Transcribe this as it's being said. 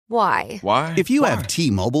Why? Why? If you have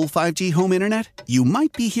T-Mobile 5G home internet, you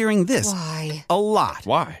might be hearing this Why? a lot.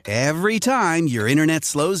 Why? Every time your internet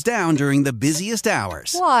slows down during the busiest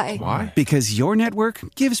hours. Why? Why? Because your network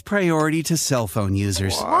gives priority to cell phone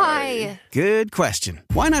users. Why? Good question.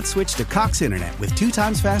 Why not switch to Cox Internet with 2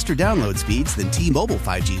 times faster download speeds than T-Mobile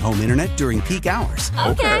 5G home internet during peak hours?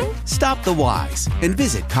 Okay. Stop the whys and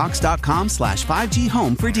visit cox.com/5G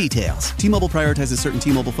home for details. T-Mobile prioritizes certain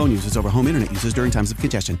T-Mobile phone users over home internet users during times of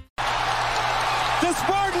congestion. The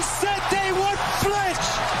Spartans said they would flinch,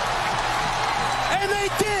 and they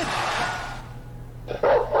did.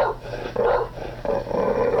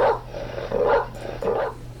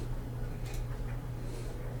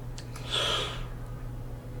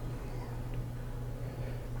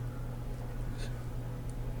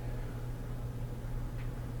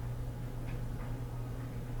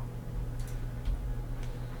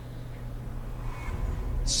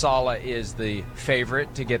 Saleh is the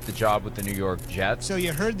favorite to get the job with the New York Jets. So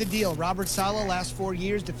you heard the deal. Robert Saleh, last 4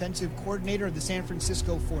 years, defensive coordinator of the San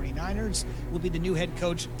Francisco 49ers, will be the new head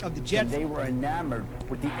coach of the Jets. And they were enamored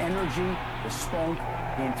with the energy, the spunk,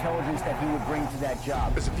 the intelligence that he would bring to that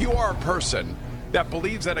job. If you are a person that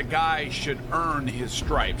believes that a guy should earn his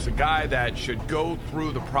stripes, a guy that should go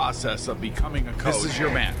through the process of becoming a coach, this is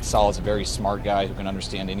your man. Saleh's a very smart guy who can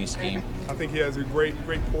understand any scheme. I think he has a great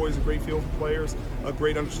poise, a great feel for players, a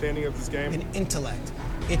great understanding of this game. An intellect.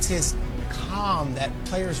 It's his calm that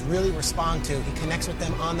players really respond to. He connects with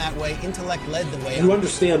them on that way. Intellect led the way. You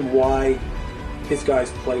understand why his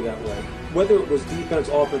guys play that way. Whether it was defense,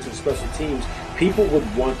 offense, or special teams, people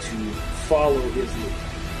would want to follow his lead.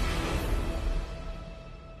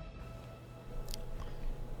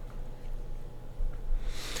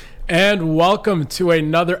 And welcome to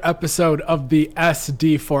another episode of the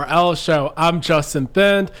SD4L show. I'm Justin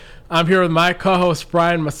Thind. I'm here with my co-host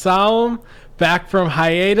Brian Masalem, back from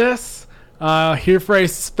hiatus, here for a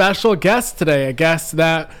special guest today, a guest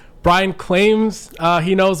that Brian claims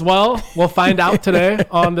he knows well. We'll find out today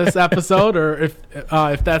on this episode, or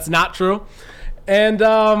if that's not true. And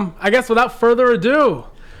I guess without further ado,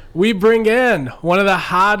 we bring in one of the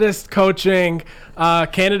hottest coaching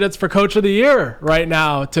candidates for Coach of the Year right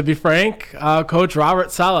now, to be frank, Coach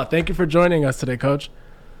Robert Saleh. Thank you for joining us today, Coach.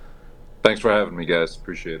 Thanks for having me, guys.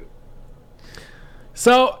 Appreciate it.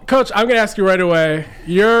 So, Coach, I'm going to ask you right away.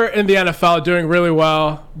 You're in the NFL doing really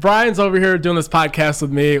well. Brian's over here doing this podcast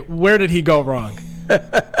with me. Where did he go wrong?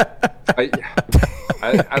 I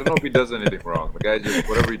don't know if he does anything wrong. The guy just,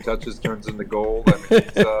 whatever he touches turns into gold. I mean,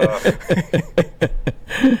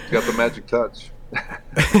 he's got the magic touch.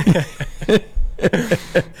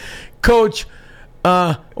 Coach,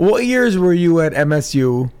 what years were you at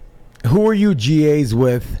MSU? Who were you GAs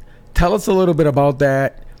with? Tell us a little bit about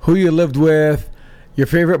that. Who you lived with, your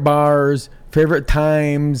favorite bars, favorite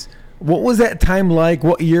times. What was that time like?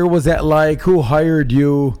 What year was that like? Who hired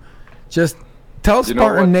you? Just tell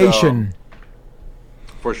Spartan Nation.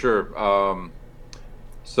 For sure.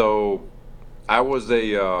 So I was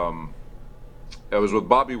I was with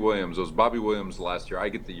Bobby Williams. It was Bobby Williams last year. I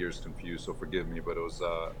get the years confused, so forgive me. But it was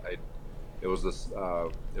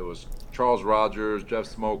it was Charles Rogers, Jeff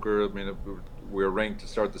Smoker. I mean, we were ranked to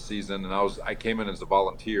start the season, and I came in as a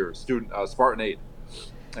volunteer student, Spartan 8,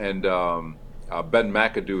 and Ben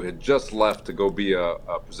McAdoo had just left to go be a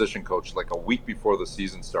position coach like a week before the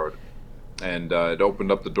season started, and it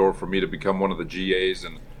opened up the door for me to become one of the GAs,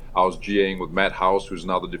 and I was GAing with Matt House, who's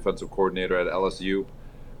now the defensive coordinator at LSU.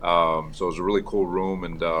 So it was a really cool room,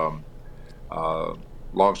 and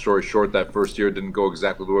long story short, that first year didn't go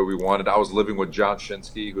exactly the way we wanted. I was living with John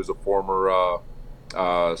Shinsky, who's a former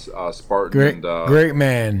Spartan. Great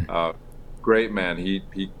man. Great man. He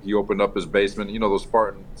opened up his basement. You know, those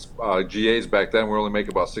Spartan GAs back then were only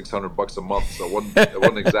making about $600 a month, so it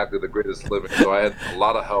wasn't exactly the greatest living. So I had a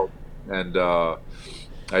lot of help, and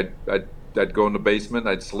I'd go in the basement,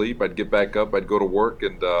 I'd sleep, I'd get back up, I'd go to work,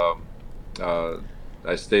 and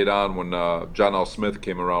I stayed on when John L. Smith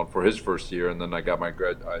came around for his first year, and then I got my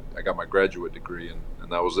graduate degree,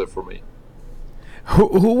 and that was it for me.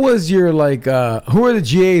 Who was your who were the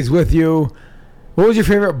GAs with you? What was your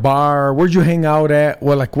favorite bar? Where'd you hang out at?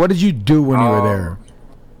 What did you do when you were there?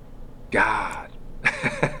 God.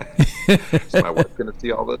 Is my wife going to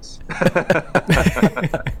see all this?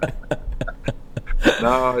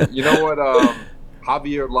 No, you know what?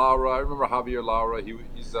 Javier Lara. I remember Javier Lara.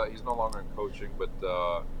 He's no longer in coaching, but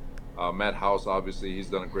Matt House, obviously, he's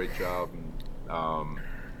done a great job. And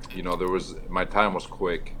my time was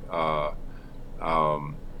quick. I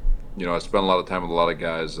spent a lot of time with a lot of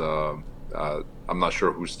guys. I'm not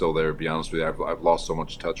sure who's still there, to be honest with you. I've lost so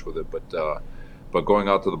much touch with it. But going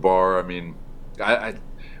out to the bar, I mean,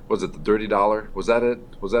 when was it the Dirty Dollar? Was that it?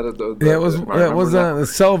 Was that it? Yeah, it was the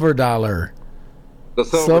silver dollar. The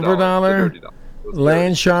silver dollar. The Dirty Dollar.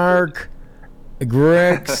 Land Shark,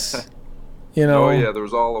 Grix, you know. Oh yeah, there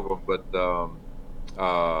was all of them. But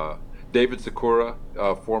David Sakura,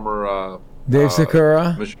 former Dave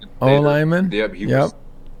Sakura, Michigan O lineman. Yep,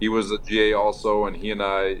 he was a GA also, and he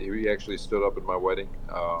actually stood up at my wedding.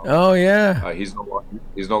 Oh yeah. He's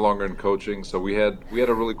no longer in coaching, so we had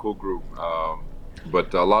a really cool group.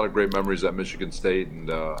 But a lot of great memories at Michigan State, and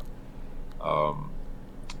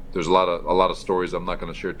there's a lot of stories I'm not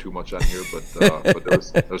going to share too much on here, but there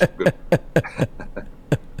was some good.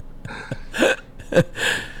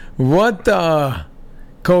 What,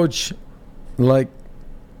 Coach, like?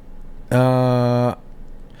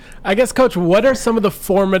 I guess, Coach, what are some of the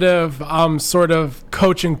formative sort of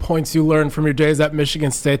coaching points you learned from your days at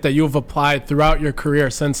Michigan State that you've applied throughout your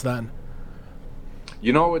career since then?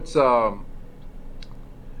 You know, it's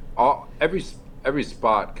every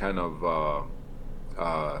spot kind of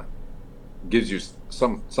gives you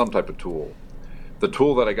some type of tool. The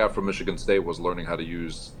tool that I got from Michigan State was learning how to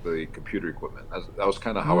use the computer equipment. That was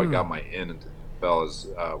kind of how I got my in into the NFL. Is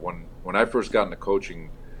when I first got into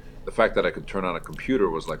coaching, the fact that I could turn on a computer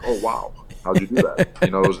was like, oh wow, how'd you do that?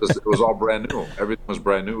 You know, it was all brand new. Everything was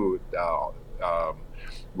brand new.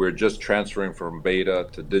 We're just transferring from beta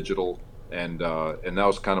to digital, and that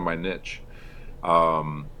was kind of my niche.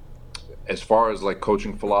 As far as like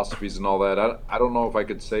coaching philosophies and all that, I don't know if I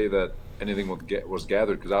could say that anything was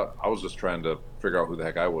gathered, because I was just trying to figure out who the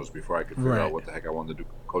heck I was before I could figure out what the heck I wanted to do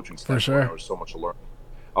coaching stuff. For sure. There was so much to learn.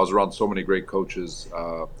 I was around so many great coaches,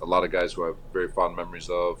 a lot of guys who I have very fond memories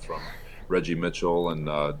of, from Reggie Mitchell and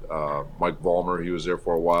Mike Vollmer. He was there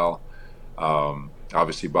for a while.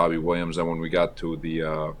 Obviously Bobby Williams. And when we got to the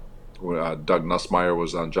Doug Nussmeier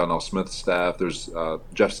was on John L. Smith's staff. There's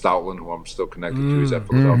Jeff Stoutland, who I'm still connected to. He's at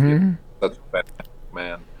Philadelphia. That's a fantastic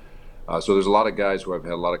man. So there's a lot of guys who I've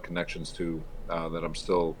had a lot of connections to that I'm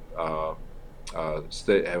still I've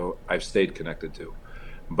stayed connected to.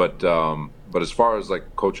 But as far as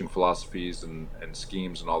like coaching philosophies and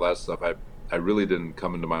schemes and all that stuff, I really didn't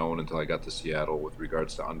come into my own until I got to Seattle with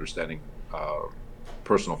regards to understanding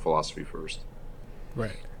personal philosophy first.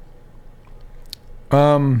 Right.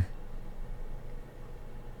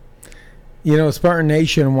 You know, Spartan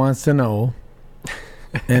Nation wants to know,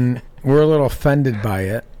 and we're a little offended by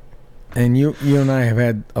it. And you and I have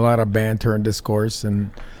had a lot of banter and discourse,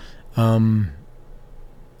 and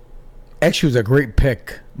actually it was a great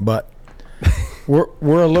pick, but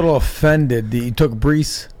we're a little offended that you took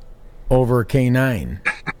Brees over K9.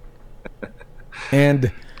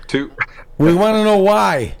 And we want to know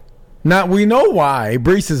why. We know why.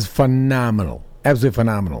 Brees is phenomenal, absolutely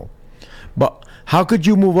phenomenal. But how could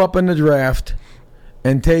you move up in the draft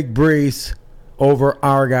and take Brees over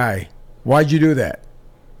our guy? Why'd you do that?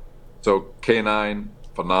 So K9,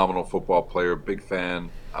 phenomenal football player, big fan.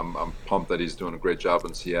 I'm pumped that he's doing a great job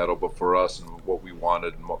in Seattle. But for us and what we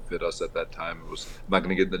wanted and what fit us at that time, I'm not going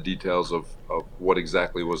to get into the details of what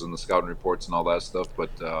exactly was in the scouting reports and all that stuff. But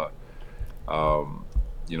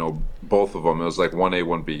you know, both of them, it was like 1A,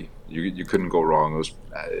 1B. You couldn't go wrong. It was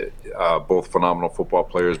both phenomenal football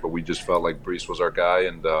players, but we just felt like Brees was our guy,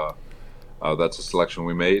 and that's a selection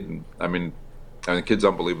we made. And I mean, the kid's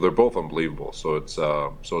unbelievable. They're both unbelievable. So it's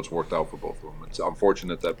worked out for both of them. It's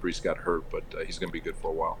unfortunate that Brees got hurt, but he's going to be good for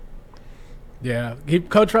a while. Yeah,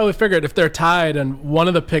 Coach probably figured if they're tied and one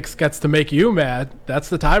of the picks gets to make you mad, that's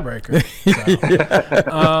the tiebreaker.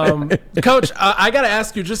 So. Coach, I got to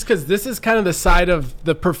ask you, just because this is kind of the side of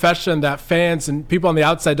the profession that fans and people on the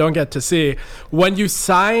outside don't get to see. When you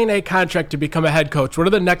sign a contract to become a head coach, what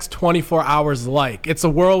are the next 24 hours like? It's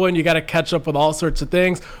a whirlwind. You got to catch up with all sorts of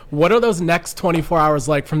things. What are those next 24 hours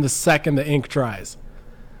like from the second the ink dries?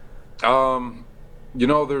 You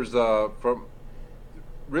know, there's from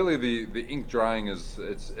really the ink drying it's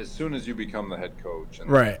as soon as you become the head coach. And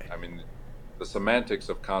right. I mean, the semantics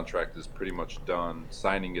of contract is pretty much done.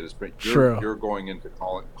 Signing it is pretty. You're going into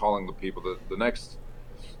calling the people.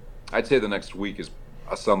 I'd say the next week is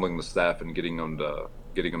assembling the staff and getting them to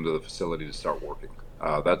the facility to start working.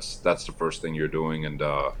 That's the first thing you're doing. And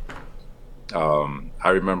I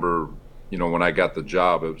remember, you know, when I got the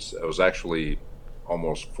job, it was actually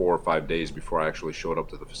almost 4 or 5 days before I actually showed up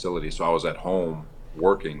to the facility. So I was at home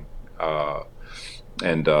working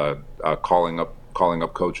and calling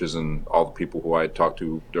up coaches and all the people who I had talked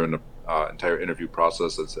to during the entire interview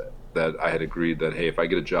process that I had agreed that, hey, if I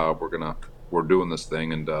get a job, we're doing this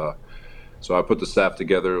thing. And so I put the staff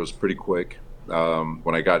together. It was pretty quick.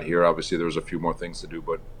 When I got here, obviously there was a few more things to do,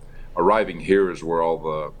 but arriving here is where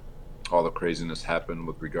all all the craziness happened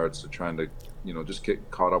with regards to trying to, just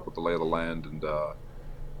get caught up with the lay of the land, and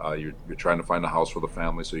you're trying to find a house for the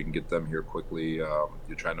family so you can get them here quickly.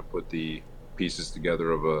 You're trying to put the pieces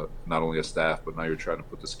together of not only a staff, but now you're trying to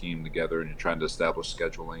put the scheme together, and you're trying to establish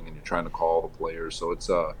scheduling, and you're trying to call the players. So it's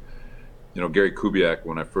Gary Kubiak,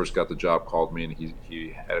 when I first got the job, called me, and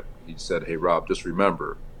he said, "Hey Rob, just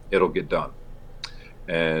remember, it'll get done."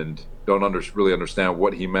 And don't really understand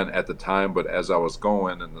what he meant at the time, but as I was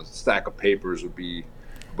going, and the stack of papers would be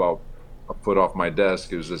about a foot off my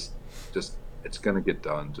desk, it was just it's gonna get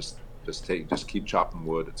done. Just keep chopping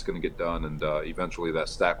wood. It's gonna get done, and eventually that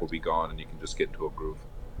stack will be gone, and you can just get into a groove.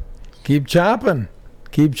 Keep chopping.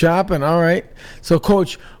 All right. So,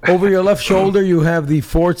 Coach, over your left shoulder, you have the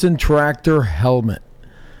Fortson Tractor helmet,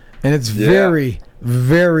 and it's very,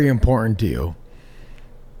 very important to you.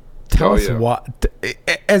 Tell us why,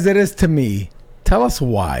 as it is to me. Tell us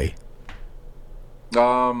why.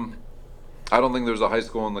 I don't think there's a high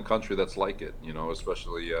school in the country that's like it.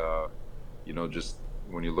 Especially just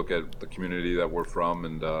when you look at the community that we're from,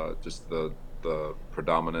 and just the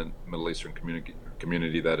predominant Middle Eastern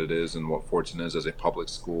community that it is, and what Fortson is as a public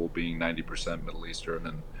school, being 90% Middle Eastern,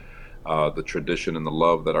 and the tradition and the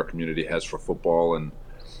love that our community has for football, and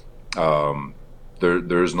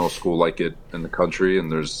there is no school like it in the country,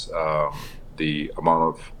 and there's the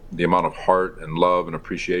amount of heart and love and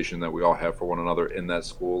appreciation that we all have for one another in that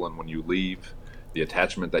school, and when you leave, the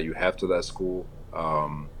attachment that you have to that school,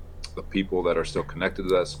 the people that are still connected to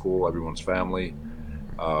that school, everyone's family.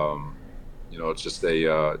 It's just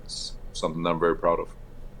it's something that I'm very proud of.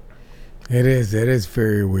 It is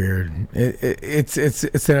very weird.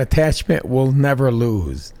 It's an attachment we'll never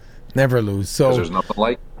lose. So there's nothing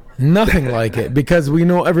like it. Nothing like it, because we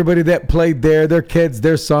know everybody that played there, their kids,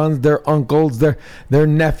 their sons, their uncles, their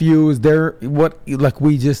nephews, there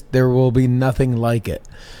will be nothing like it.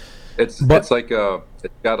 It's like a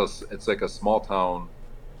small town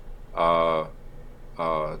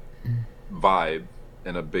vibe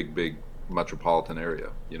in a big metropolitan area.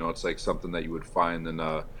 It's like something that you would find in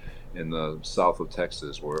the south of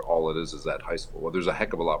Texas, where all it is that high school. Well, there's a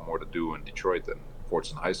heck of a lot more to do in Detroit than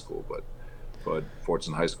Fortson High School, but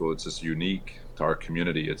Fortson High School, it's just unique to our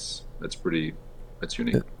community. It's unique.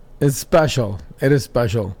 It's special. It is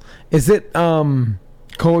special. Is it,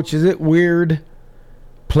 Coach, is it weird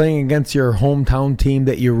playing against your hometown team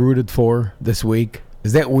that you rooted for this week?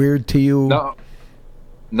 Is that weird to you? No,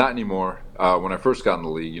 not anymore. When I first got in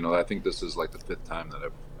the league, I think this is like the fifth time that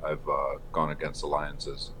I've gone against the Lions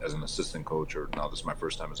as an assistant coach, or now this is my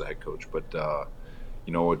first time as a head coach. But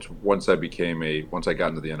it's once I got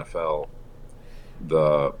into the NFL,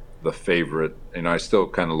 the favorite, I still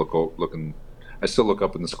kind of look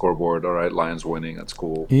up in the scoreboard. All right, Lions winning, that's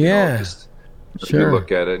cool. Yeah, sure. You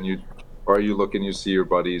look at it, and you see your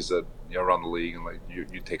buddies that around the league, and like you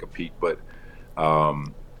take a peek. But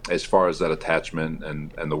as far as that attachment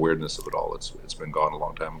and the weirdness of it all, it's been gone a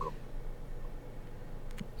long time ago.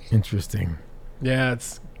 Interesting. Yeah,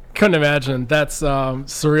 couldn't imagine. That's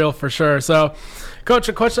surreal for sure. So, Coach,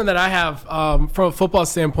 a question that I have from a football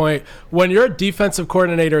standpoint: when you're a defensive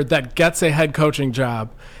coordinator that gets a head coaching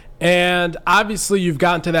job, and obviously you've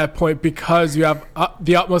gotten to that point because you have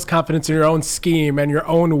the utmost confidence in your own scheme and your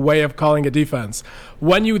own way of calling a defense.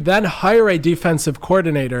 When you then hire a defensive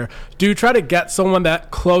coordinator, do you try to get someone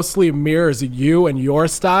that closely mirrors you and your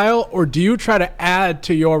style, or do you try to add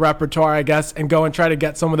to your repertoire, I guess, and go and try to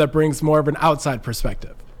get someone that brings more of an outside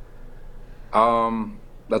perspective?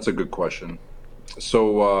 That's a good question.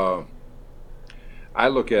 So I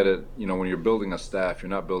look at it, when you're building a staff, you're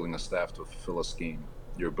not building a staff to fulfill a scheme.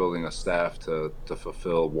 You're building a staff to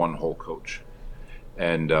fulfill one whole coach.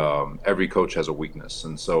 And every coach has a weakness.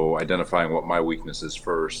 And so identifying what my weakness is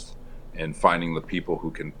first, and finding the people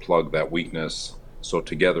who can plug that weakness, so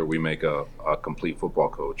together we make a complete football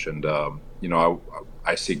coach. And,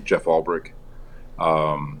 I seek Jeff Ulbrich.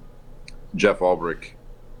 Jeff Ulbrich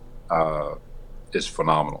is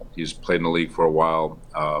phenomenal. He's played in the league for a while,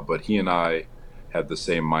 but he and I have the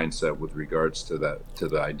same mindset with regards to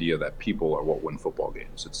the idea that people are what win football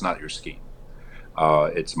games. It's not your scheme.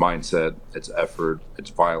 It's mindset, it's effort, it's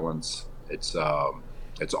violence, it's all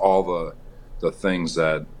the things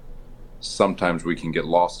that sometimes we can get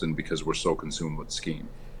lost in because we're so consumed with scheme.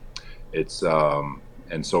 It's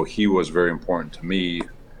and so he was very important to me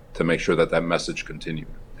to make sure that message continued.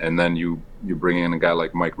 And then you bring in a guy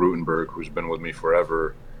like Mike Rutenberg, who's been with me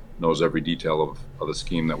forever, knows every detail of the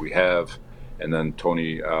scheme that we have. And then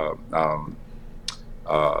Tony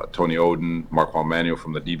Oden, Mark Manuel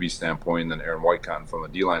from the DB standpoint, and then Aaron Whitecotton from a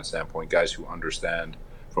D-line standpoint, guys who understand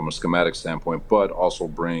from a schematic standpoint, but also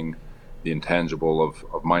bring intangible of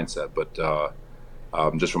mindset, but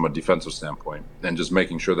just from a defensive standpoint, and just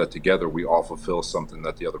making sure that together we all fulfill something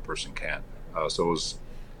that the other person can't. So it was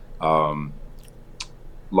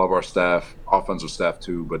love our staff, offensive staff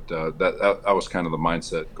too, but that was kind of the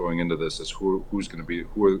mindset going into this: is who's going to be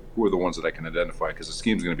who are the ones that I can identify, because the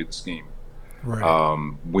scheme's going to be the scheme.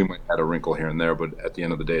 Right. We might add a wrinkle here and there, but at the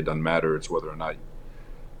end of the day, it doesn't matter. It's whether or not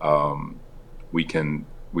we can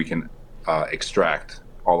extract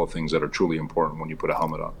all the things that are truly important when you put a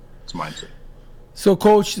helmet on. It's mindset. So,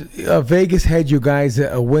 Coach, Vegas had you guys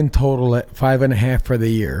at a win total at 5.5 for the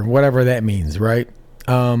year, whatever that means, right?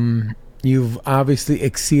 You've obviously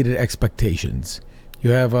exceeded expectations.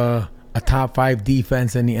 You have a top 5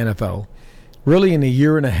 defense in the NFL. Really, in a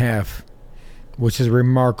year and a half, which is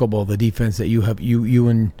remarkable, the defense that you have, you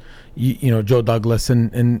and Joe Douglas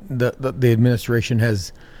and the administration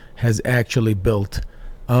has actually built.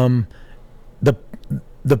 The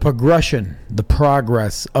progression, the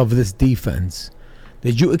progress of this defense.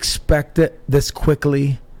 Did you expect it this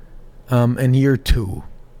quickly in year 2?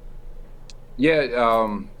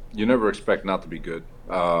 Yeah, you never expect not to be good.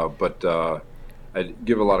 But I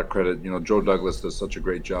give a lot of credit. Joe Douglas does such a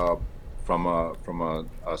great job from a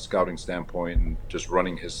scouting standpoint and just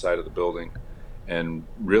running his side of the building, and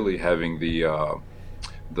really having the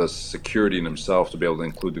security in himself to be able to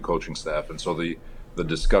include the coaching staff. And so the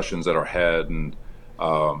discussions that are had, and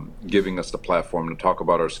giving us the platform to talk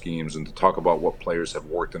about our schemes and to talk about what players have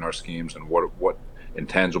worked in our schemes and what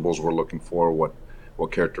intangibles we're looking for, what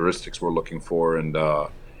characteristics we're looking for, and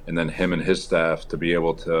then him and his staff to be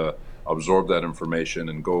able to absorb that information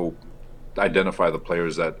and go identify the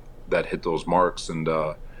players that hit those marks, and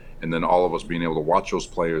then all of us being able to watch those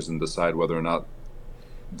players and decide whether or not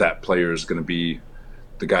that player is going to be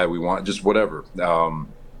the guy we want, just whatever.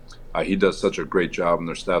 He does such a great job, and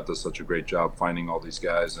their staff does such a great job finding all these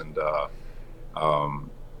guys, and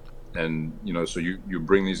so you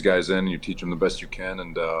bring these guys in, you teach them the best you can,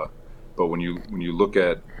 and but when you look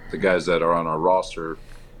at the guys that are on our roster,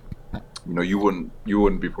 you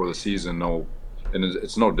wouldn't before the season know, and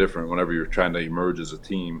it's no different whenever you're trying to emerge as a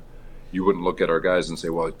team. You wouldn't look at our guys and say,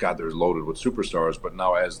 well, God, they're loaded with superstars, but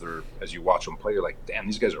now as you watch them play, you're like, damn,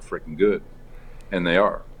 these guys are freaking good, and they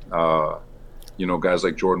are. Guys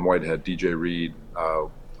like Jordan Whitehead, DJ Reed,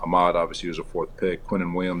 Ahmad obviously was a 4th pick.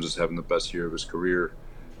 Quinnen Williams is having the best year of his career.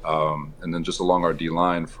 And then just along our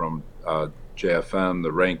D-line from JFM,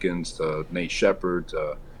 the Rankins, to Nate Shepard,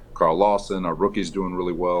 to Carl Lawson, our rookie's doing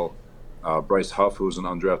really well. Bryce Huff, who's an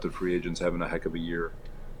undrafted free agent, is having a heck of a year.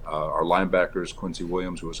 Our linebackers, Quincy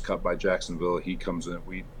Williams, who was cut by Jacksonville, he comes in.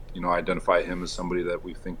 We identify him as somebody that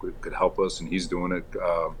we think could help us, and he's doing it.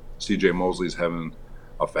 CJ Mosley's having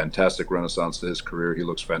a fantastic renaissance to his career. He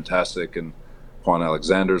looks fantastic. And Quan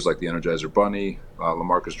Alexander's like the Energizer Bunny.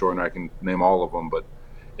 LaMarcus Jordan, I can name all of them, but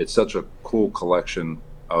it's such a cool collection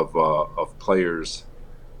of players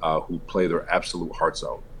who play their absolute hearts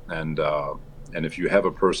out. And if you have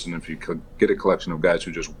if you could get a collection of guys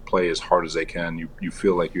who just play as hard as they can, you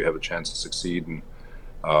feel like you have a chance to succeed.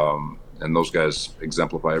 And those guys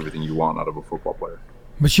exemplify everything you want out of a football player.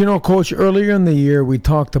 But Coach, earlier in the year we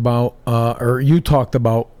talked about, you talked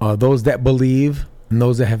about those that believe and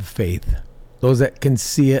those that have faith, those that can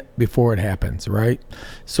see it before it happens, right?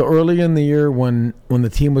 So earlier in the year when the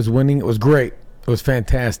team was winning, it was great. It was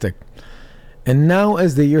fantastic. And now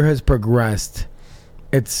as the year has progressed,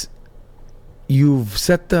 you've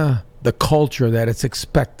set the culture that it's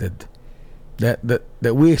expected, that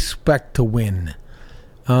we expect to win.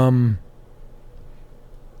 You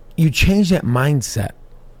change that mindset.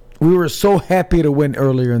 We were so happy to win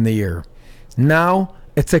earlier in the year. Now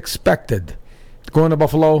it's expected to go into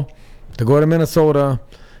Buffalo, to go to Minnesota,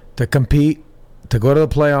 to compete, to go to the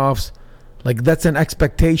playoffs. Like, that's an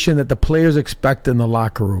expectation that the players expect in the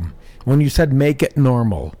locker room. When you said make it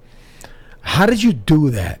normal, how did you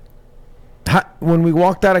do that? When we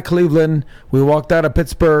walked out of Cleveland, we walked out of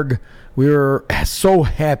Pittsburgh, we were so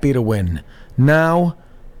happy to win. Now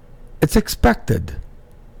it's expected.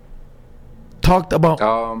 Talked about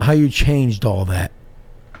how you changed all that.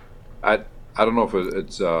 I don't know if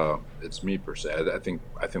it's me per se. I think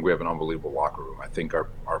we have an unbelievable locker room. I think our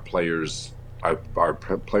players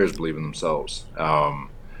believe in themselves.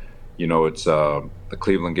 It's the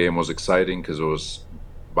Cleveland game was exciting because it was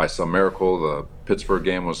by some miracle. The Pittsburgh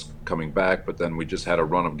game was coming back, but then we just had a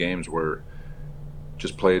run of games where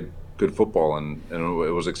just played good football, and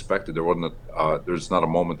it was expected. There's not a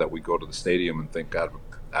moment that we go to the stadium and think, God,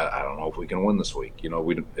 I don't know if we can win this week.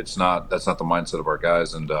 That's not the mindset of our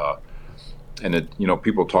guys, and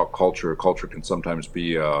people talk culture. Culture can sometimes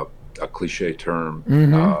be a cliche term.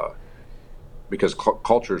 Mm-hmm. because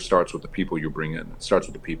culture starts with the people you bring in. It starts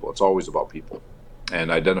with the people. It's always about people, and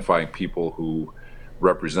identifying people who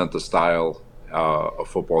represent the style of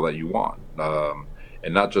football that you want,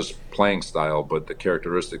 and not just playing style, but the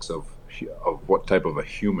characteristics of what type of a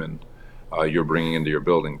human you're bringing into your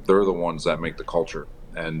building. They're the ones that make the culture.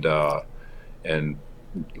 And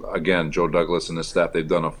again, Joe Douglas and his staff, they've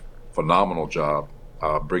done a phenomenal job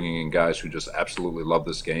bringing in guys who just absolutely love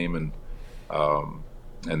this game, and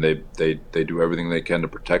they do everything they can to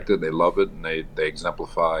protect it. They love it, and they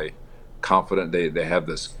exemplify confident. They have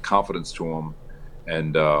this confidence to them,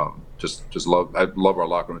 and just love. I love our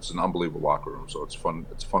locker room. It's an unbelievable locker room. So it's fun.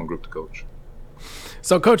 It's a fun group to coach.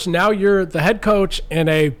 So, Coach, now you're the head coach in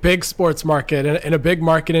a big sports market, in a big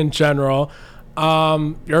market in general.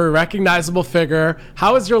 You're a recognizable figure.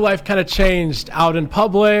 How has your life kind of changed out in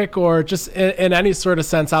public, or just in any sort of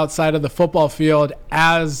sense outside of the football field,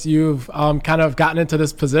 as you've kind of gotten into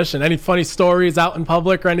this position? Any funny stories out in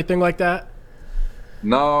public or anything like that?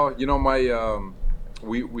 No,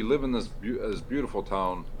 we live in this beautiful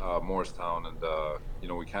town, Morristown, and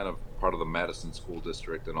we kind of part of the Madison School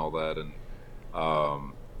District and all that, and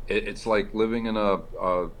it's like living in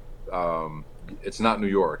it's not New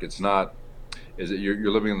York. It's not. You're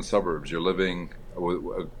living in the suburbs. You're living.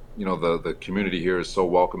 The community here is so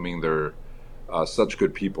welcoming. They're such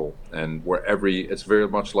good people, and it's very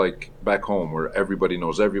much like back home, where everybody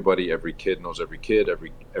knows everybody. Every kid knows every kid.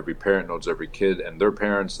 Every parent knows every kid and their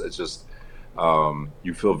parents. It's just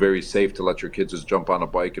you feel very safe to let your kids just jump on a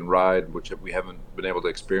bike and ride, which we haven't been able to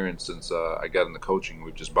experience since I got into coaching.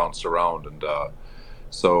 We've just bounced around, and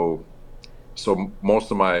so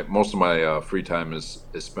most of my free time is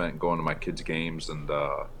spent going to my kids' games and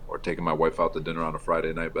or taking my wife out to dinner on a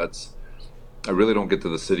Friday night. I really don't get to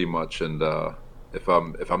the city much, and if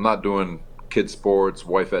I'm not doing kids sports,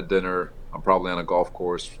 wife at dinner, I'm probably on a golf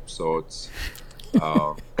course. So it's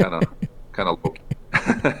kind of low.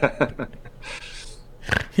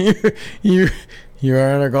 You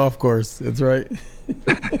are on a golf course. That's right.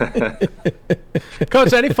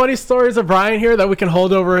 Coach, any funny stories of Brian here that we can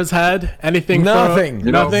hold over his head? Anything? Nothing.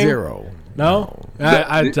 Nothing. Zero. No.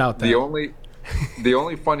 I doubt that. The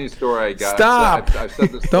only funny story I got. Stop! I've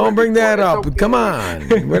said this. Don't bring that up. Okay. Come on.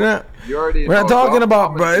 We're not. We're not talking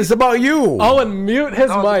about. It's about you. Oh, and mute his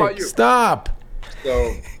mic. Stop.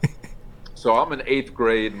 So I'm in 8th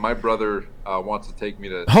grade. My brother wants to take me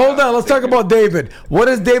to. Hold on. Let's talk about David. What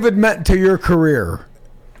has David meant to your career?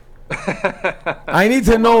 I need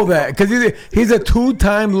to know that, because he's a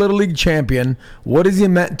 2-time Little League champion. What has he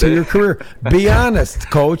meant to your career? Be honest,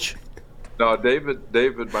 Coach. No,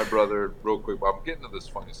 David, my brother. Real quick, I'm getting to this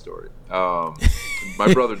funny story. My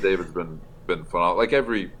brother David's been phenomenal. Like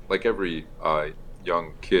every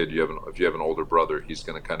young kid, if you have an older brother, he's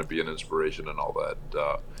going to kind of be an inspiration and all that.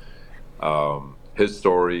 His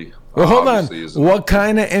story. Well, hold on. What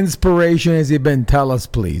kind of inspiration has he been? Tell us,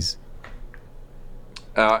 please.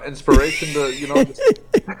 Inspiration to just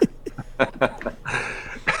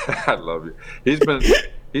I love you. He's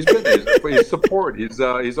support. He's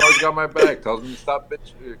always got my back. Tells me to stop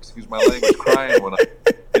excuse my language, crying when I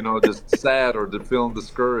just sad or feeling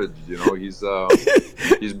discouraged. He's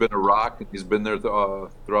been a rock, and he's been there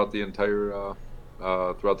throughout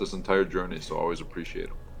this entire journey. So I always appreciate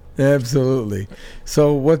him. Absolutely.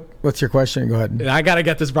 So what's your question? Go ahead. I got to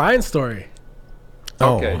get this Brian story.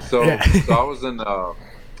 Okay, so I was in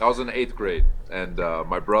 8th grade, and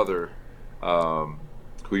my brother,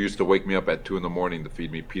 who used to wake me up at 2 a.m. to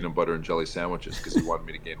feed me peanut butter and jelly sandwiches because he wanted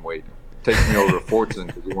me to gain weight, takes me over to Fortson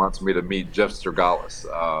because he wants me to meet Jeff Sturgalis,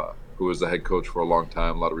 who was the head coach for a long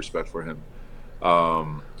time. A lot of respect for him.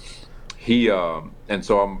 And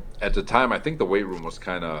so at the time, I think the weight room was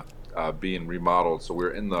kind of being remodeled, so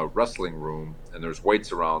we're in the wrestling room, and there's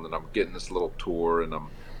weights around, and I'm getting this little tour, and I'm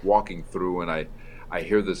walking through, and I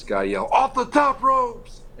hear this guy yell, "Off the top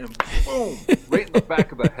ropes!" And boom, right in the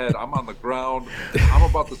back of the head. I'm on the ground. I'm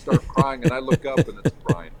about to start crying, and I look up, and it's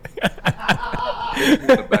Brian. Hits me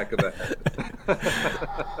in the back of the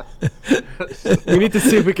head. We need to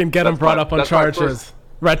see if we can get him brought up on charges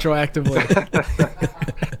retroactively.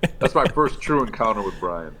 That's my first true encounter with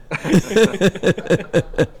Brian.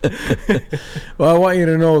 Well, I want you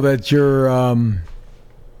to know that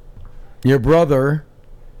your brother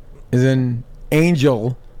is an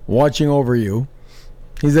angel watching over you.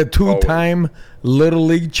 He's a 2-time Little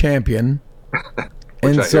League champion.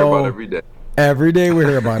 Which I hear about every day. Every day we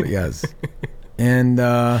hear about it, yes. And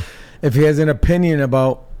if he has an opinion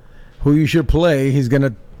about who you should play, he's going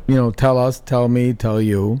to, tell us, tell me, tell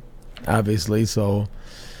you, obviously. So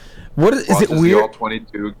What is it Watches weird? The All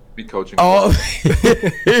 22 be coaching. Oh,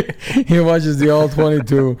 he watches the All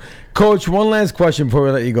 22. Coach, one last question before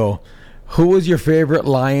we let you go. Who was your favorite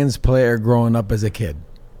Lions player growing up as a kid?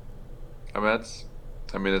 I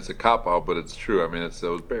mean, it's a cop out, but it's true. I mean, it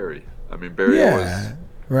was Barry. I mean, Barry was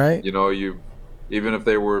right. You know, even if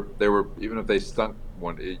they stunk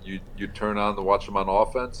you turn on to watch them on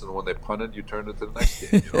offense, and when they punted, you turned it to the next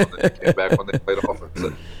game. You know, and then you came back when they played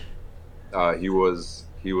offense.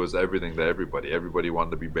 He was everything to everybody. Everybody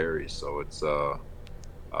wanted to be Barry, so it's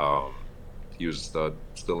he was a stud,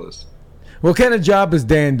 still is. What kind of job is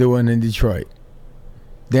Dan doing in Detroit?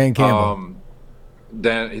 Dan Campbell.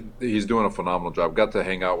 Dan, he's doing a phenomenal job. Got to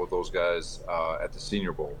hang out with those guys at the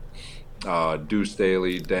Senior Bowl. Deuce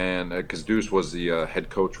Staley, Dan, because Deuce was the head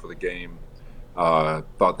coach for the game.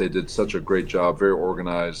 Thought they did such a great job, very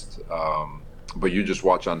organized. But you just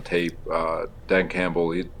watch on tape, Dan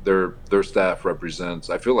Campbell, their staff represents,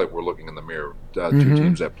 I feel like we're looking in the mirror, two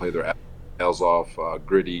teams that play their tails off,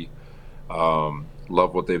 gritty,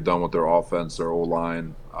 love what they've done with their offense, their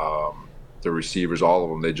O-line, their receivers, all of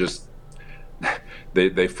them. They just,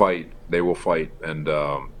 they fight, they will fight. And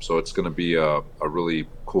so it's going to be a really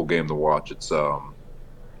cool game to watch. It's,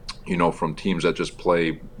 you know, from teams that just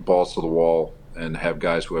play balls to the wall and have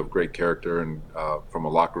guys who have great character and from a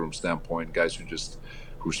locker room standpoint, guys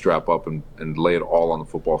who strap up and lay it all on the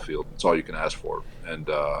football field. It's all you can ask for. And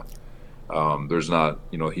there's not,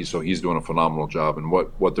 you know, he's doing a phenomenal job, and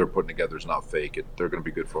what they're putting together is not fake. They're going to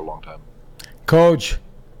be good for a long time. Coach,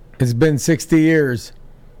 it's been 60 years.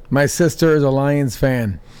 My sister is a Lions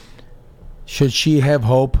fan. Should she have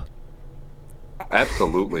hope?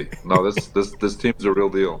 Absolutely. No, this team's a real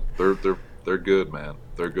deal. They're good, man.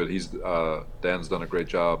 They're good. Dan's done a great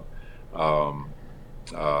job. You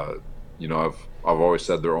know, I've always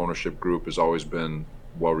said their ownership group has always been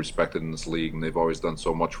well respected in this league, and they've always done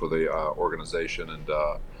so much for the organization. And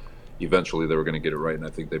eventually, they were going to get it right, and I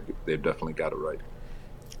think they've definitely got it right.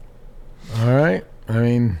 All right. I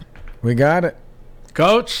mean, we got it.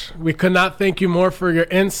 Coach, we could not thank you more for your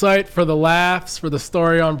insight, for the laughs, for the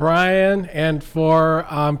story on Brian, and for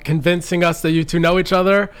convincing us that you two know each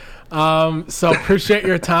other. So appreciate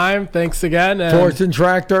your time. Thanks again. And Fortune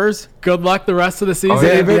Tractors. Good luck the rest of the season.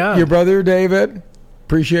 David, your brother David.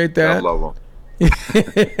 Appreciate that. I love him.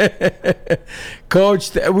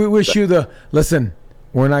 Coach, we wish you listen,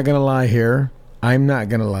 we're not going to lie here. I'm not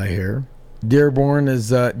going to lie here. Dearborn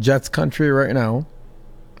is Jets country right now.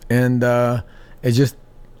 And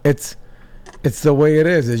it's the way it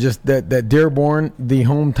is. It's just that Dearborn, the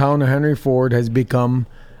hometown of Henry Ford, has become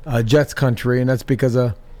Jets country, and that's because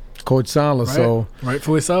of Coach Salas. Right. So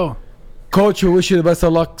rightfully so. Coach, we wish you the best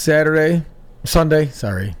of luck Sunday.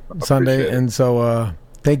 And so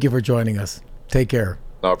thank you for joining us. Take care.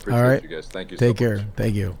 No, I appreciate you guys. Thank you so much. Take care.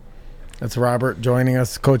 Thank you. That's Robert joining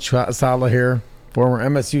us. Coach Sala here, former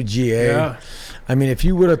MSU GA. Yeah. I mean, if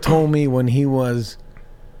you would have told me when he was,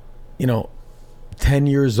 10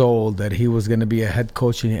 years old that he was going to be a head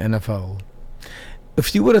coach in the NFL,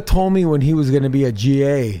 if you would have told me when he was going to be a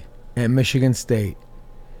GA at Michigan State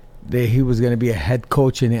that he was going to be a head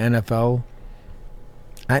coach in the NFL,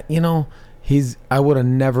 I would have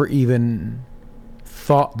never even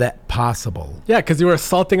thought that possible. Yeah, because you were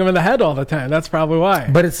assaulting him in the head all the time. That's probably why.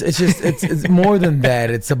 But it's more than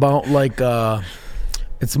that. It's about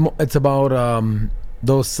it's about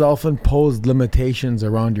those self-imposed limitations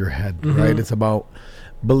around your head, right? It's about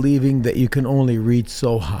believing that you can only reach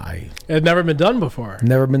so high. It had never been done before.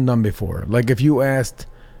 Never been done before. Like if you asked,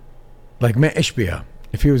 like Matt Ishbia,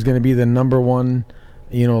 if he was going to be the number one,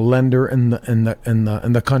 lender in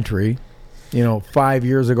the country, 5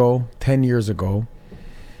 years ago, 10 years ago,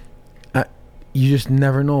 you just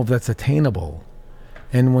never know if that's attainable.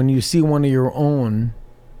 And when you see one of your own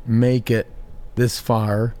make it this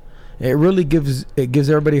far, it really gives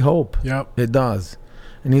everybody hope. Yep. It does.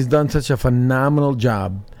 And he's done such a phenomenal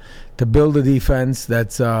job to build a defense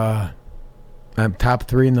that's top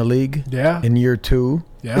 3 in the league. Yeah. In year 2.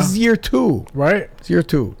 Yeah. This is year 2. Right. It's year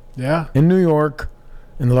 2. Yeah. In New York,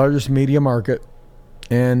 in the largest media market.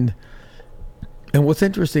 And what's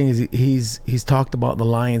interesting is he's talked about the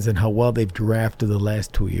Lions and how well they've drafted the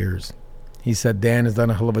last 2 years. He said Dan has done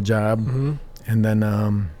a hell of a job. And then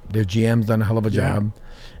their GM's done a hell of a job.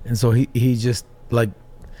 And so he just, like,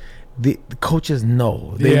 the coaches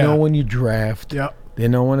know. They know when you draft. Yep. They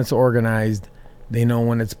know when it's organized. They know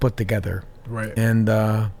when it's put together. Right. And,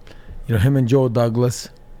 him and Joe Douglas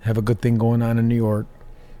have a good thing going on in New York.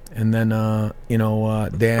 And then,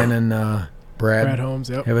 Dan and Brad Holmes,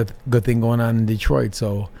 have a good thing going on in Detroit.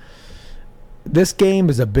 So this game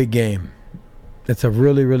is a big game. It's a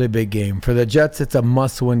really, really big game. For the Jets, it's a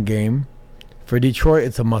must-win game. For Detroit,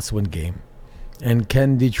 it's a must-win game. And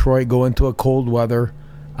can Detroit go into a cold weather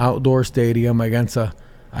outdoor stadium against a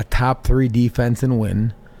top 3 defense and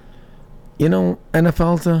win? You know,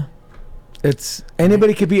 NFL's it's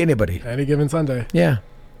anybody could be anybody. Any given Sunday. Yeah,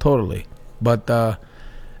 totally. But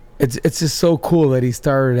it's just so cool that he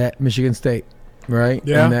started at Michigan State, right?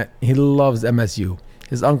 Yeah. And that he loves MSU.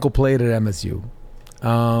 His uncle played at MSU.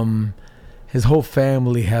 His whole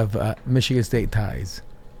family have Michigan State ties.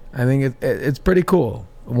 I think it's pretty cool.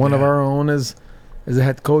 One of our own is a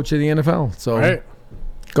head coach in the NFL. So right.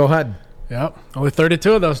 Go ahead. Yep. Only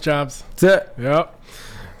 32 of those jobs. That's it. Yep.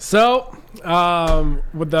 So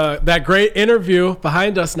with that great interview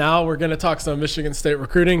behind us now, we're going to talk some Michigan State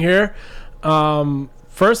recruiting here.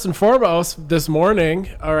 First and foremost, this morning,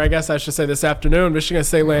 or I guess I should say this afternoon, Michigan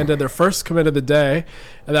State landed their first commit of the day,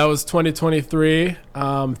 and that was 2023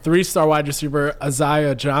 3-star wide receiver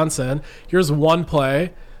Isaiah Johnson. Here's one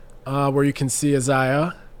play where you can see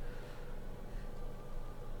Isaiah.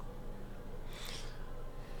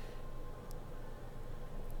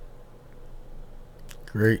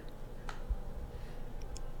 Great.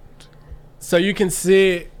 So you can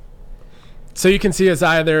see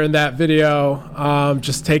Isaiah there in that video,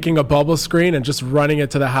 just taking a bubble screen and just running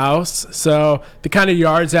it to the house. So the kind of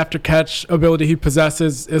yards after catch ability he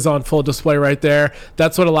possesses is on full display right there.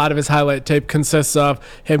 That's what a lot of his highlight tape consists of: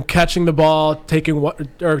 him catching the ball, taking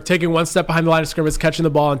one step behind the line of scrimmage, catching the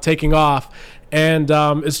ball, and taking off. And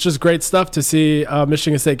it's just great stuff to see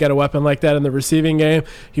Michigan State get a weapon like that in the receiving game.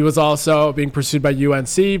 He was also being pursued by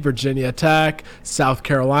UNC, Virginia Tech, South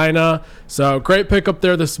Carolina. So great pickup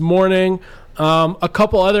there this morning. A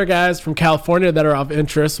couple other guys from California that are of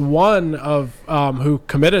interest. One of who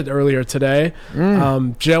committed earlier today,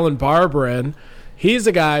 Jalen Barberin. He's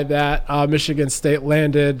a guy that Michigan State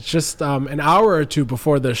landed just an hour or two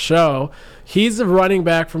before this show. He's a running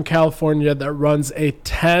back from California that runs a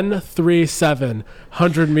 10.37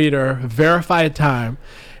 100-meter verified time.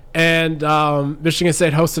 And Michigan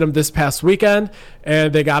State hosted him this past weekend,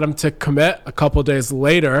 and they got him to commit a couple days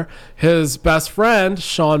later. His best friend,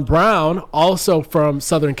 Sean Brown, also from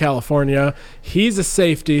Southern California, he's a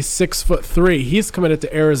safety, 6'3". He's committed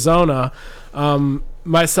to Arizona.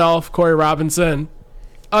 Myself, Corey Robinson,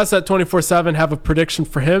 us at 24/7 have a prediction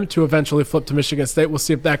for him to eventually flip to Michigan State. We'll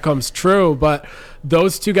see if that comes true. But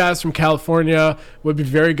those two guys from California would be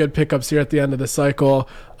very good pickups here at the end of the cycle.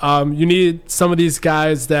 You need some of these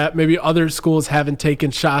guys that maybe other schools haven't taken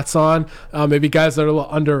shots on, maybe guys that are a little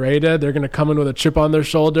underrated. They're going to come in with a chip on their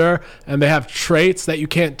shoulder, and they have traits that you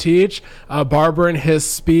can't teach. Barberin, his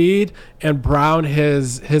speed, and Brown,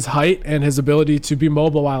 his height and his ability to be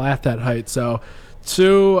mobile while at that height. So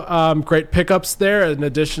two great pickups there, in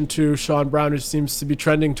addition to Sean Brown, who seems to be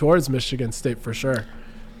trending towards Michigan State for sure.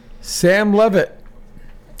 Sam Leavitt.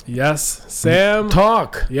 Yes, Sam.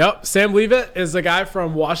 Talk. Yep, Sam Leavitt is a guy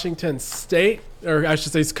from Washington State, or I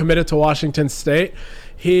should say he's committed to Washington State.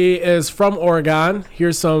 He is from Oregon.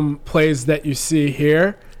 Here's some plays that you see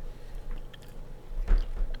here.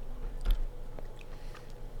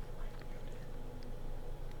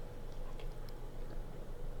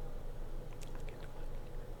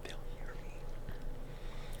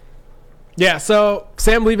 Yeah, so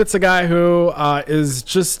Sam Leavitt's a guy who is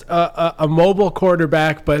just a mobile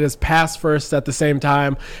quarterback, but is pass first at the same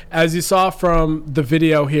time. As you saw from the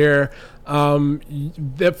video here,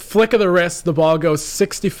 the flick of the wrist, the ball goes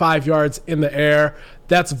 65 yards in the air.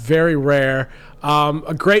 That's very rare.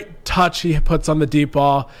 A great touch he puts on the deep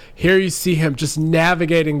ball. Here you see him just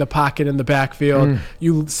navigating the pocket in the backfield.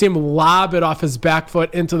 You see him lob it off his back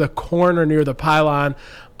foot into the corner near the pylon.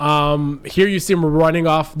 Here you see him running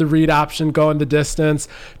off the read option, going the distance.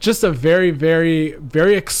 Just a very, very,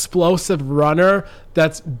 very explosive runner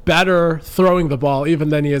that's better throwing the ball even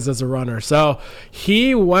than he is as a runner. So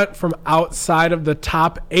he went from outside of the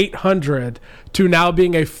top 800 to now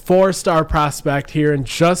being a 4-star prospect here in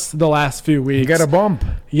just the last few weeks. You got a bump.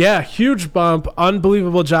 Yeah, huge bump.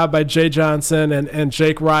 Unbelievable job by Jay Johnson and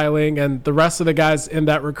Jake Reiling and the rest of the guys in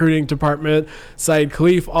that recruiting department. Saeed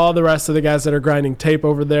Khalif, all the rest of the guys that are grinding tape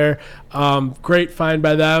over there. Great find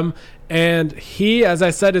by them. And he, as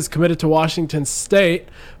I said, is committed to Washington State.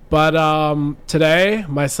 But today,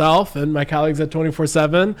 myself and my colleagues at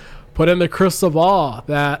 24/7 put in the crystal ball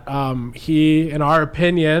that he, in our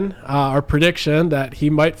opinion, our prediction, that he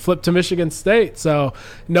might flip to Michigan State. So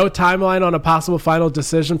no timeline on a possible final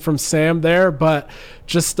decision from Sam there, but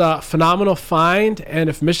just a phenomenal find. And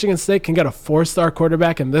if Michigan State can get a 4-star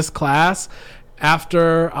quarterback in this class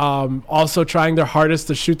after also trying their hardest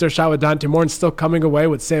to shoot their shot with Dante Moore and still coming away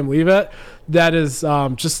with Sam Leavitt. That is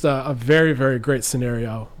just a very, very great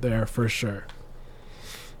scenario there for sure.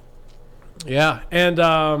 Yeah, and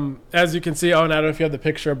as you can see, and I don't know if you have the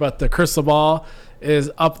picture, but the crystal ball is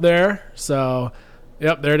up there. So,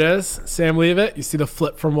 yep, there it is. Sam Leavitt. You see the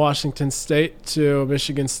flip from Washington State to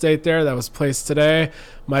Michigan State there. That was placed today.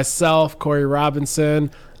 Myself, Corey Robinson,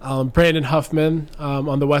 Brandon Huffman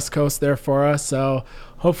on the West Coast there for us. So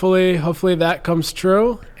hopefully that comes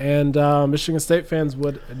true, and Michigan State fans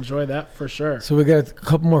would enjoy that for sure. So we got a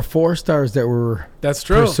couple more 4-stars that we're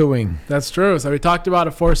pursuing. That's true. So we talked about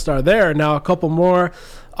a 4-star there. Now a couple more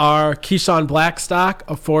are Keyshawn Blackstock,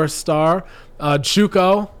 a 4-star,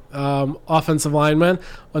 JUCO, offensive lineman.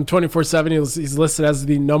 On 24/7, he's listed as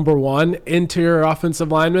the number 1 interior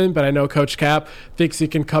offensive lineman, but I know Coach Cap thinks he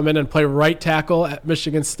can come in and play right tackle at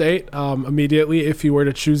Michigan State immediately if he were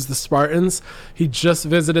to choose the Spartans. He just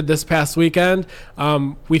visited this past weekend.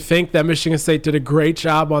 We think that Michigan State did a great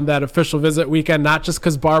job on that official visit weekend, not just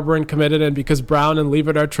because Barberin committed and because Brown and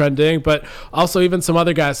Leavitt are trending, but also even some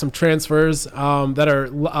other guys, some transfers that are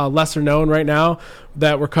lesser known right now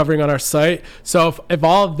that we're covering on our site. So if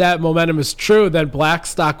all of that momentum is true, then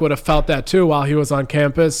Blackstock would have felt that too while he was on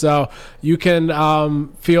campus. So you can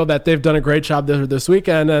feel that they've done a great job this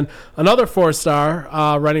weekend. And another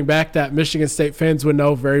 4-star running back that Michigan State fans would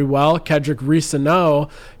know very well, Kedrick Reesano.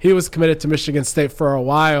 He was committed to Michigan State for a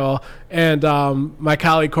while. And my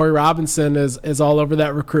colleague Corey Robinson is all over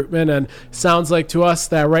that recruitment, and sounds like to us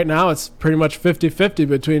that right now it's pretty much 50-50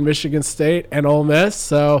 between Michigan State and Ole Miss.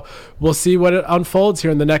 So we'll see what it unfolds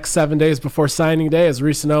here in the next 7 days before signing day, as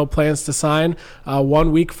Reesano plans to sign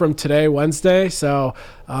 1 week from today, Wednesday. So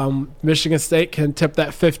Michigan State can tip that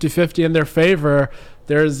 50-50 in their favor.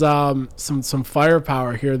 There's some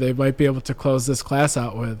firepower here they might be able to close this class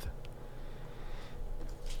out with.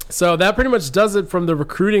 So that pretty much does it from the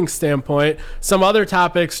recruiting standpoint. Some other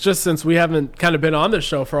topics, just since we haven't kind of been on this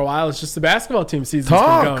show for a while, it's just the basketball team season's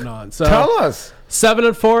been going on. So tell us.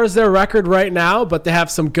 7-4 is their record right now, but they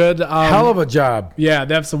have some good hell of a job. Yeah,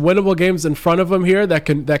 they have some winnable games in front of them here that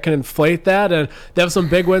can inflate that, and they have some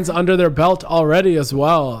big wins under their belt already as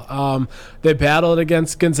well. They battled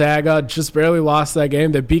against Gonzaga, just barely lost that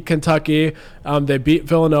game. They beat Kentucky. They beat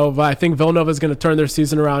Villanova. I think Villanova is going to turn their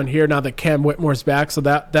season around here now that Cam Whitmore's back, so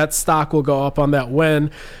that stock will go up on that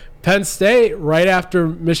win. Penn State, right after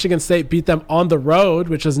Michigan State beat them on the road,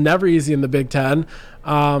 which is never easy in the Big Ten,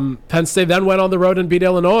 Penn State then went on the road and beat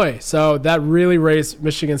Illinois. So that really raised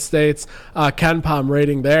Michigan State's KenPom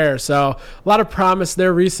rating there. So a lot of promise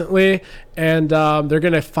there recently, and they're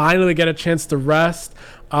going to finally get a chance to rest.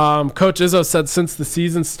 Coach Izzo said since the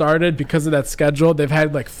season started, because of that schedule, they've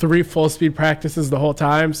had like 3 full-speed practices the whole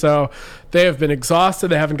time. So they have been exhausted.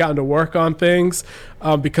 They haven't gotten to work on things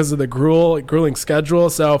because of the grueling schedule.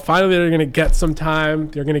 So finally they're going to get some time.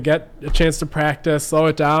 They're going to get a chance to practice, slow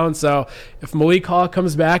it down. So if Malik Hall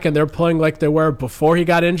comes back and they're playing like they were before he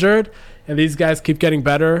got injured, and these guys keep getting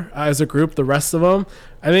better as a group, the rest of them,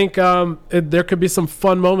 I think there could be some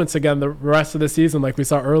fun moments again the rest of the season like we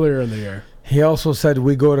saw earlier in the year. He also said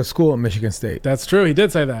we go to school at Michigan State. That's true. He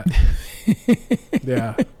did say that.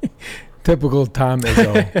 Yeah. Typical Tom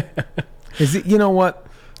Izzo. You know what?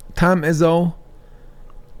 Tom Izzo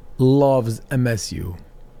loves MSU.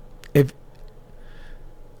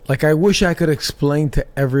 I wish I could explain to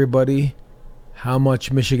everybody how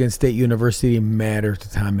much Michigan State University mattered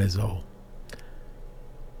to Tom Izzo.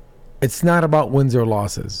 It's not about wins or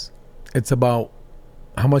losses. It's about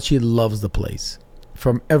how much he loves the place.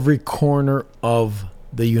 From every corner of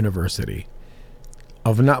the university,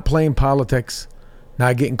 of not playing politics,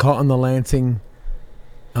 not getting caught in the Lansing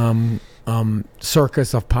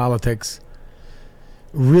circus of politics,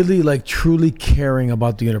 really truly caring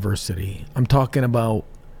about the university. I'm talking about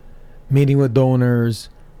meeting with donors.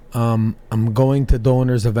 I'm going to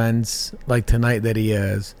donors events like tonight that he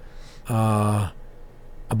is, about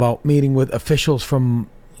meeting with officials from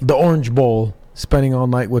the Orange Bowl, spending all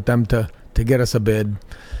night with them to get us a bid.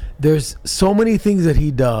 There's so many things that he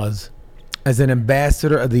does as an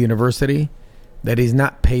ambassador of the university that he's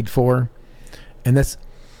not paid for, and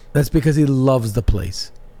that's because he loves the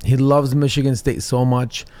place. He loves Michigan State so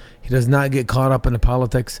much. He does not get caught up in the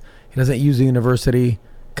politics. He doesn't use the university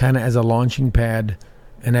kind of as a launching pad.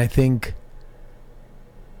 And I think,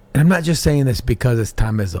 and I'm not just saying this because it's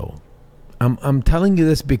Tom Izzo. I'm telling you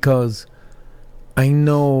this because I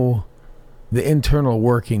know the internal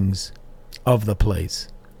workings of the place.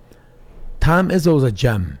 Tom Izzo is a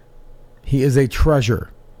gem. He is a treasure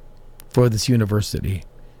for this university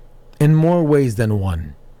in more ways than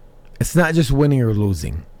one. It's not just winning or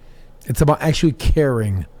losing. It's about actually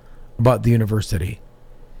caring about the university.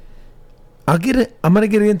 I'm going to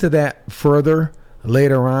get into that further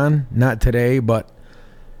later on, not today, but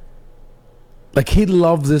like he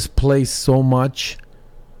loves this place so much,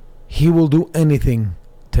 he will do anything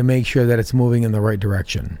to make sure that it's moving in the right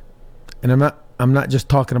direction. And I'm not just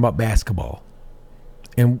talking about basketball.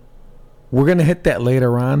 And we're going to hit that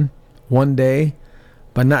later on one day,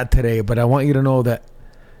 but not today. But I want you to know that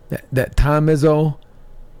Tom Izzo,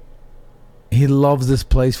 he loves this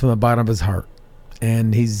place from the bottom of his heart.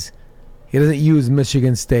 And he doesn't use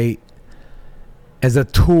Michigan State as a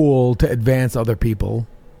tool to advance other people,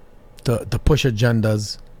 to push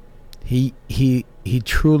agendas. He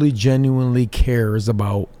truly, genuinely cares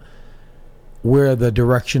about where the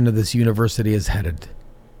direction of this university is headed.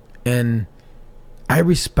 And I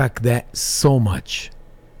respect that so much.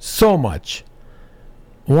 So much.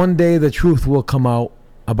 One day the truth will come out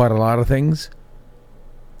about a lot of things.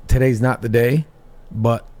 Today's not the day,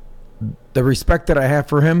 but the respect that I have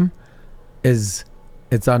for him it's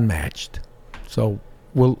unmatched. So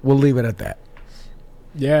we'll leave it at that.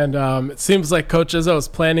 Yeah, and it seems like Coach Izzo is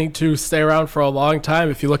planning to stay around for a long time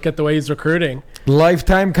if you look at the way he's recruiting.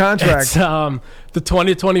 Lifetime contract. It's, the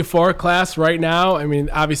 2024 class right now, I mean,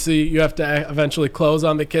 obviously you have to eventually close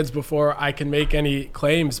on the kids before I can make any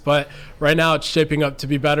claims, but right now it's shaping up to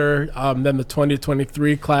be better than the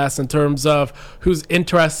 2023 class in terms of who's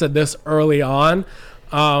interested this early on.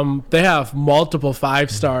 They have multiple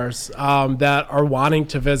 5-stars that are wanting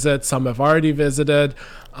to visit. Some have already visited.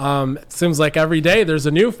 It seems like every day there's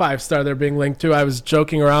a new 5-star they're being linked to. I was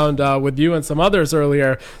joking around with you and some others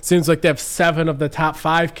earlier. Seems like they have 7 of the top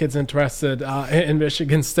 5 kids interested in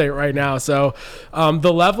Michigan State right now. So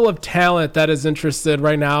the level of talent that is interested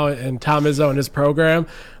right now in Tom Izzo and his program,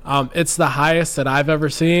 it's the highest that I've ever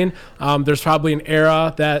seen. There's probably an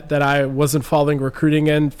era that I wasn't following recruiting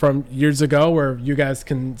in from years ago where you guys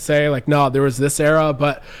can say, like, no, there was this era.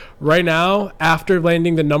 But right now, after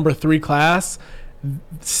landing the number 3 class,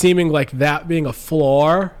 seeming like that being a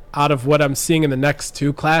floor out of what I'm seeing in the next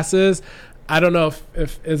 2 classes, I don't know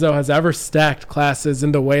if Izzo has ever stacked classes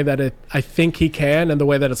in the way that I think he can and the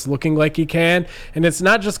way that it's looking like he can. And it's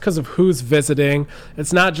not just because of who's visiting.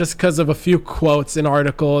 It's not just because of a few quotes in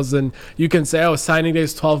articles. And you can say, oh, signing day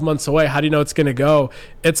is 12 months away. How do you know it's going to go?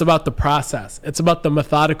 It's about the process. It's about the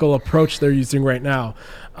methodical approach they're using right now.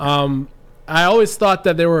 I always thought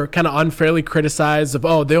that they were kind of unfairly criticized of,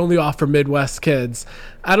 oh, they only offer Midwest kids.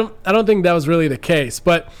 I don't think that was really the case.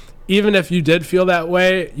 But even if you did feel that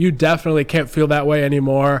way, you definitely can't feel that way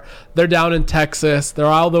anymore. They're down in Texas. They're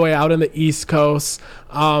all the way out in the East Coast.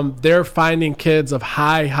 They're finding kids of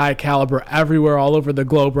high caliber everywhere all over the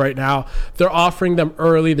globe right now. They're offering them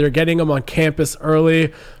early. They're getting them on campus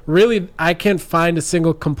early. Really, I can't find a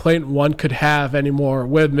single complaint one could have anymore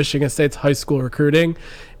with Michigan State's high school recruiting.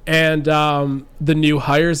 And the new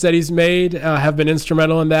hires that he's made have been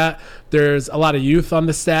instrumental in that. There's a lot of youth on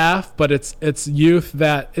the staff, but it's youth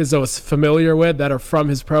that Izzo is familiar with, that are from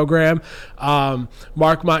his program.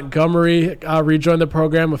 Mark Montgomery rejoined the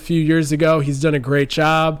program a few years ago. He's done a great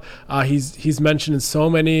job. He's mentioned in so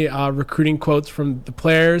many recruiting quotes from the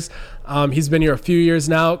players. He's been here a few years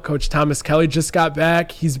now. Coach Thomas Kelly just got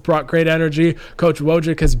back. He's brought great energy. Coach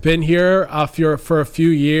Wojcik has been here for a few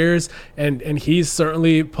years, and he's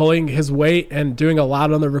certainly pulling his weight and doing a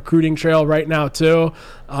lot on the recruiting trail right now too.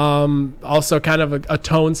 Also kind of a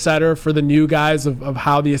tone setter for the new guys of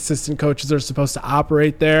how the assistant coaches are supposed to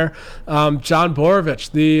operate there. John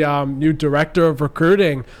Borovich, the new director of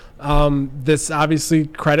recruiting, this obviously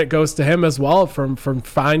credit goes to him as well from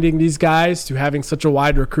finding these guys to having such a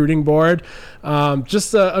wide recruiting board.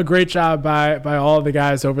 Just a great job by all of the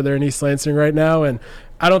guys over there in East Lansing right now. And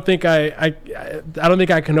I don't think I don't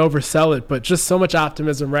think I can oversell it, but just so much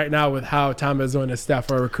optimism right now with how Tom Izzo and his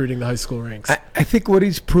staff are recruiting the high school ranks. I think what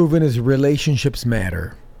he's proven is relationships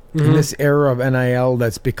matter. Mm-hmm. In this era of NIL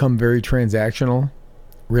that's become very transactional,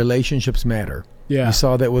 relationships matter. Yeah. You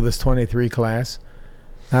saw that with this 23 class.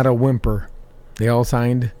 Not a whimper. They all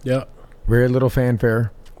signed. Yep. Very little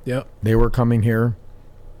fanfare. Yep. They were coming here.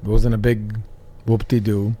 It wasn't a big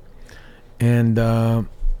whoop-de-doo. And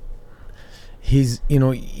he's,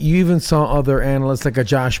 you even saw other analysts like a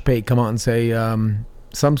Josh Pate come out and say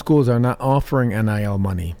some schools are not offering NIL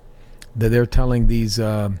money. That they're telling these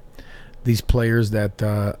players that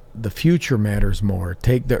the future matters more.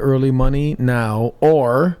 Take the early money now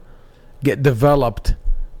or get developed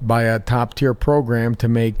by a top-tier program to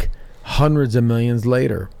make hundreds of millions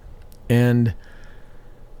later. And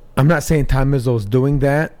I'm not saying Tom Izzo's doing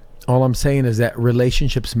that. All I'm saying is that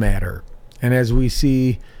relationships matter. And as we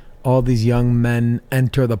see all these young men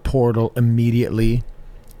enter the portal immediately,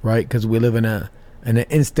 right? Because we live in an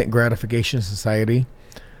instant gratification society.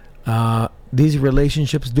 These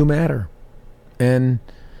relationships do matter, and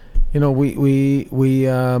we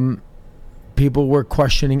people were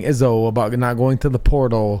questioning Izzo about not going to the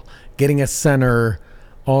portal, getting a center,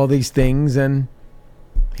 all these things, and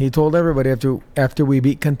he told everybody after we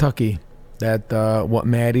beat Kentucky that what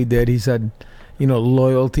Maddie did. He said,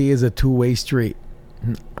 loyalty is a two-way street.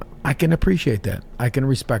 I can appreciate that. I can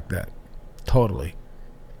respect that totally.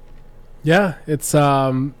 Yeah, it's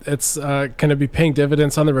going to be paying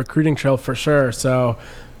dividends on the recruiting trail for sure. So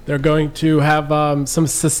they're going to have some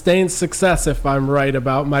sustained success if I'm right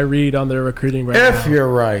about my read on their recruiting right now. If you're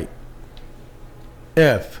right.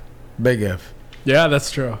 Big if. Yeah, that's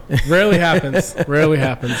true. Rarely happens. Rarely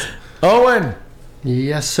happens. Owen.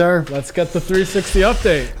 Yes, sir. Let's get the 360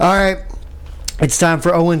 update. All right. It's time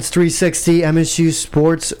for Owen's 360 MSU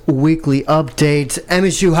Sports Weekly Update.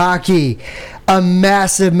 MSU hockey, a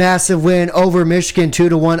massive, massive win over Michigan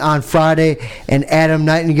 2-1 on Friday, and Adam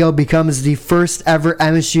Nightingale becomes the first ever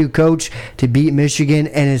MSU coach to beat Michigan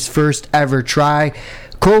in his first ever try.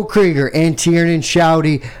 Cole Krieger and Tiernan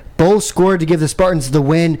Chowdy both scored to give the Spartans the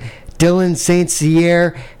win. Dylan St.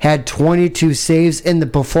 Cyr had 22 saves in the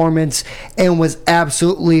performance and was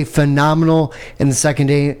absolutely phenomenal. In the second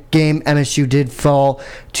game, MSU did fall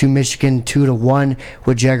to Michigan 2-1,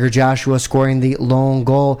 with Jagger Joshua scoring the lone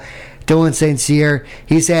goal. Dylan St. Cyr,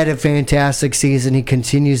 he's had a fantastic season. He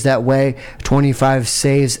continues that way, 25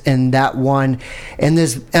 saves in that one. And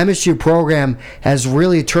this MSU program has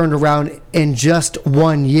really turned around in just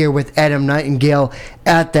 1 year with Adam Nightingale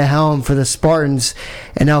at the helm for the Spartans.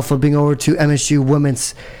 And now flipping over to MSU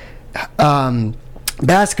women's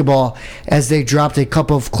basketball, as they dropped a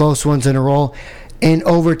couple of close ones in a row. In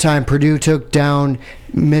overtime, Purdue took down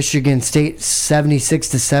Michigan State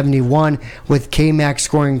 76-71, with K-Mac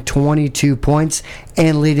scoring 22 points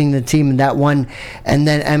and leading the team in that one. And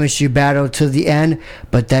then MSU battled to the end,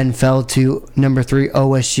 but then fell to number 3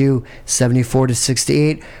 OSU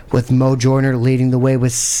 74-68, with Mo Joyner leading the way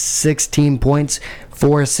with 16 points,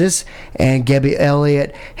 4 assists, and Gabby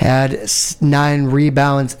Elliott had 9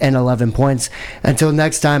 rebounds and 11 points. Until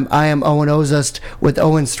next time, I am Owen Ozust with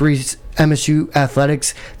Owen's MSU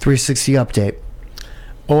Athletics 360 update.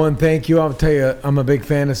 Owen, thank you. I'll tell you, I'm a big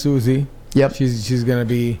fan of Susie. Yep. She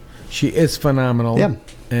is phenomenal. Yeah.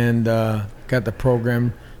 And got the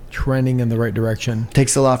program trending in the right direction.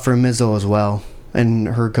 Takes a lot from Mizzo as well, and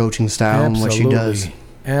her coaching style and what she does.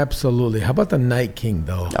 Absolutely. How about the Night King,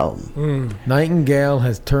 though? Oh. Nightingale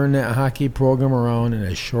has turned that hockey program around in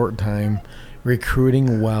a short time,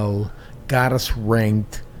 recruiting well, got us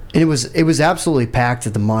ranked. And it was absolutely packed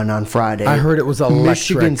at the Mun on Friday. I heard it was electric.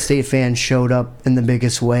 Michigan State fans showed up in the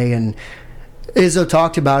biggest way, and Izzo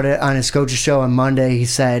talked about it on his coach's show on Monday. He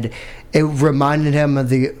said it reminded him of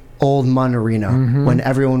the old Mun Arena when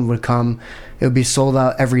everyone would come. It would be sold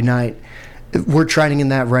out every night. We're trending in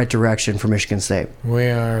that right direction for Michigan State. We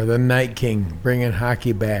are the Night King, bringing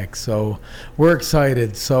hockey back. So we're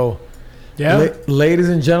excited. So, ladies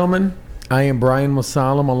and gentlemen, I am Brian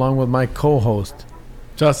Musalam, along with my co-host,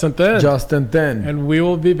 Justin Thin. And we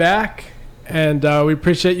will be back. And we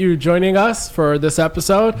appreciate you joining us for this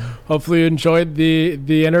episode. Hopefully you enjoyed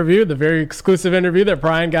the interview, the very exclusive interview that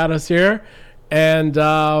Brian got us here. And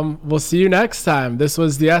we'll see you next time. This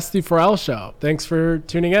was the SD4L show. Thanks for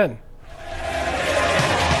tuning in.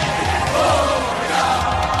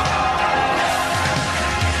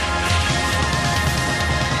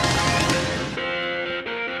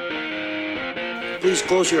 Please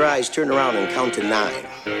close your eyes, turn around, and count to 9.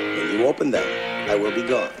 When you open them, I will be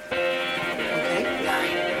gone. Okay,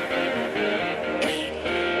 9,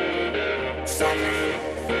 8,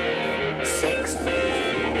 7, 6, 5.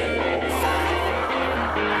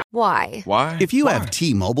 Why? If you have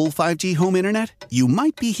T-Mobile 5G home internet, you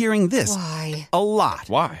might be hearing this a lot.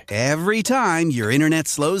 Why? Every time your internet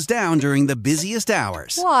slows down during the busiest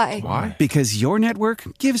hours. Why? Because your network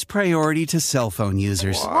gives priority to cell phone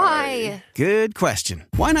users. Why? Good question.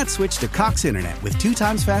 Why not switch to Cox Internet with 2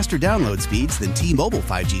 times faster download speeds than T-Mobile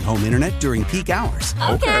 5G home internet during peak hours?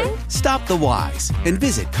 Okay. Stop the whys and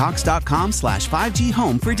visit cox.com/5G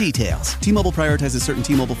home for details. T-Mobile prioritizes certain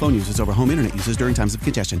T-Mobile phone users over home internet users during times of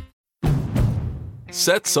congestion.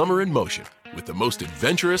 Set summer in motion with the most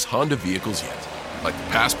adventurous Honda vehicles yet, like the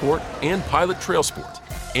Passport and Pilot Trail Sport,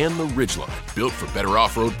 and the Ridgeline, built for better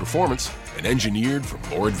off-road performance and engineered for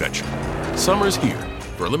more adventure. Summer's here,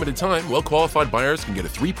 For a limited time, well-qualified buyers can get a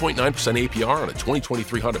 3.9% APR on a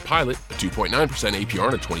 2023 Honda Pilot, a 2.9% APR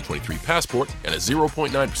on a 2023 Passport, and a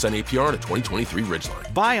 0.9% APR on a 2023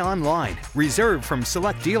 Ridgeline. Buy online, reserve from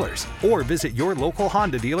select dealers, or visit your local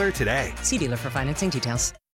Honda dealer today. See dealer for financing details.